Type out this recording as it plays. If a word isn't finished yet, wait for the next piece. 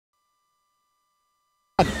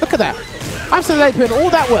Look at that. I'm still putting all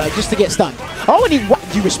that work just to get stunned. Oh, and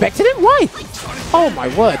you respected him? Why? Oh my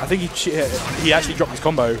word. I think he actually dropped his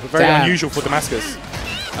combo. Very unusual for Damascus.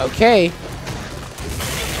 Okay.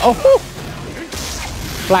 Oh.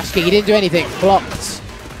 Flash kick. He didn't do anything. Blocked.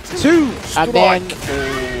 Two. And then.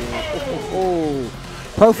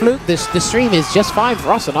 Pro Fluke, the stream is just fine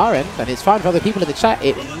for us on our end, and it's fine for other people in the chat.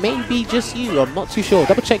 It may be just you. I'm not too sure.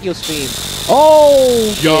 Double check your stream.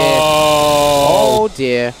 Oh, dear. Oh,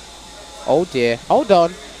 dear. Oh, dear. Hold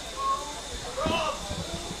on.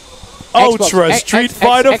 Ultra Xbox. Street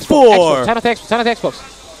Fighter 4. Xbox. Turn off Xbox. Turn off Xbox.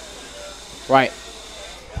 Right.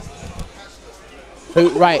 Who?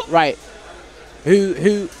 Right.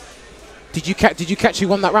 Who? Did you catch who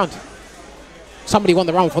won that round? Somebody won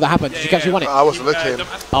the round before that happened. Did you catch who won it? I wasn't looking.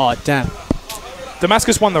 Oh, damn.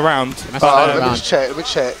 Damascus won the round. Let me check.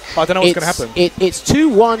 I don't know what's going to happen. It's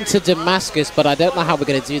 2-1 to Damascus, but I don't know how we're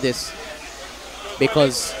going to do this.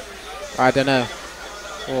 Because, I don't know.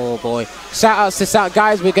 Oh, boy. Shout outs to South.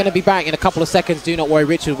 Guys, we're going to be back in a couple of seconds. Do not worry.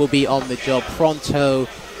 Richard will be on the job pronto.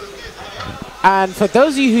 And for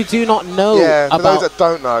those of you who do not know for those that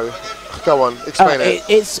don't know, go on, explain it.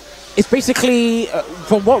 It's basically,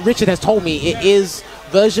 from what Richard has told me, it is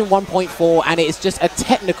version 1.4, and it's just a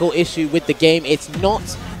technical issue with the game. It's not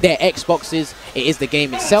their Xboxes, it is the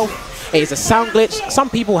game itself. It is a sound glitch. Some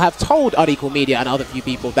people have told Unequal Media and other few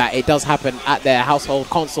people that it does happen at their household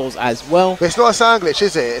consoles as well. But it's not a sound glitch,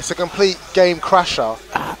 is it? It's a complete game crasher.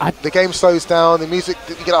 The game slows down, the music,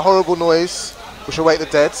 you get a horrible noise, which will wake the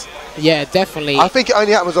dead. Yeah, definitely. I think it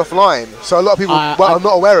only happens offline, so a lot of people are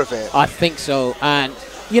not aware of it. I think so. And,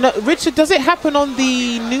 you know, Richard, does it happen on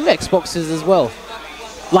the new Xboxes as well?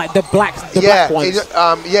 Like the black ones?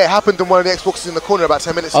 It happened on one of the Xboxes in the corner about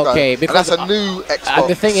 10 minutes ago. Okay, because and that's a new Xbox. And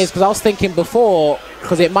the thing is, because I was thinking before,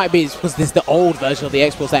 because it might be, because this is the old version of the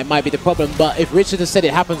Xbox, that might be the problem. But if Richard has said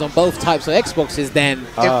it happens on both types of Xboxes, then... In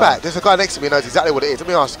fact, there's a guy next to me who knows exactly what it is. Let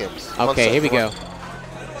me ask him. Okay, here we go.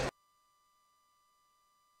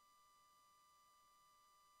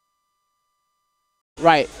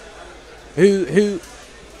 Right. Who?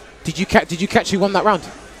 Did you catch who won that round?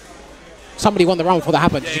 Somebody won the round before that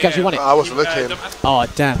happened. Did you catch who won it? I wasn't looking. Oh,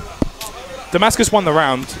 damn. Damascus won the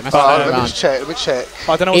round. Let me check.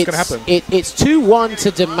 I don't know what's going to happen. It's 2-1 to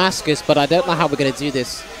Damascus, but I don't know how we're going to do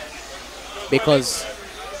this. Because,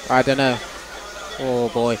 I don't know. Oh,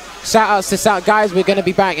 boy. Shout outs to South. Guys, we're going to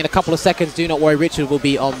be back in a couple of seconds. Do not worry. Richard will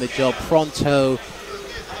be on the job pronto.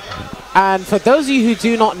 And for those of you who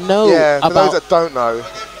do not know for those that don't know,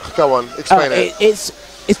 go on, explain it.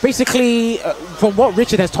 It's basically, from what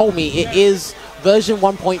Richard has told me, it is version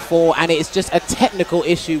 1.4, and it's just a technical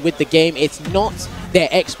issue with the game. It's not their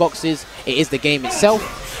Xboxes, it is the game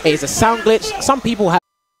itself. It is a sound glitch. Some people have...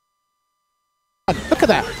 Look at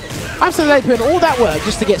that. I'm still putting all that work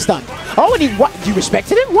just to get stunned. Oh, and you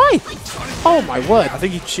respected him? Why? Oh, my word. I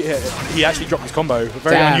think he actually dropped his combo.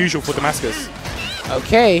 Very unusual for Damascus.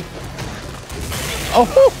 Okay. Oh.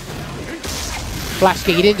 Flash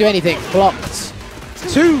kick. He didn't do anything. Blocked.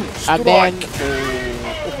 Two. And then...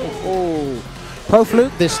 Pro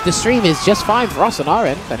Fluke, the stream is just fine for us on our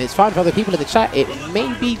end, and it's fine for other people in the chat. It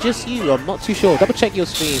may be just you. I'm not too sure. Double check your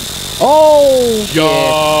stream. Oh, dear.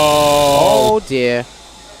 Oh, dear.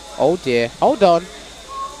 Oh, dear. Hold on.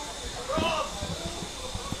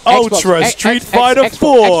 Ultra Street Fighter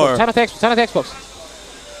 4. Turn off Xbox. Turn off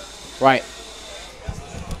Xbox. Right.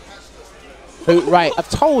 Right. I've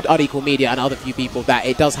told Unequal Media and other few people that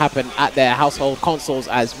it does happen at their household consoles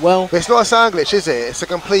as well. But it's not a sound glitch, is it? It's a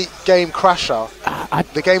complete game crasher.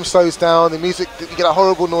 The game slows down, the music, you get a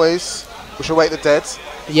horrible noise, which will wake the dead.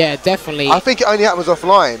 Yeah, definitely. I think it only happens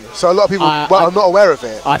offline, so a lot of people are not aware of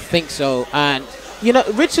it. I think so. And, you know,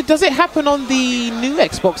 Richard, does it happen on the new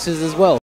Xboxes as well?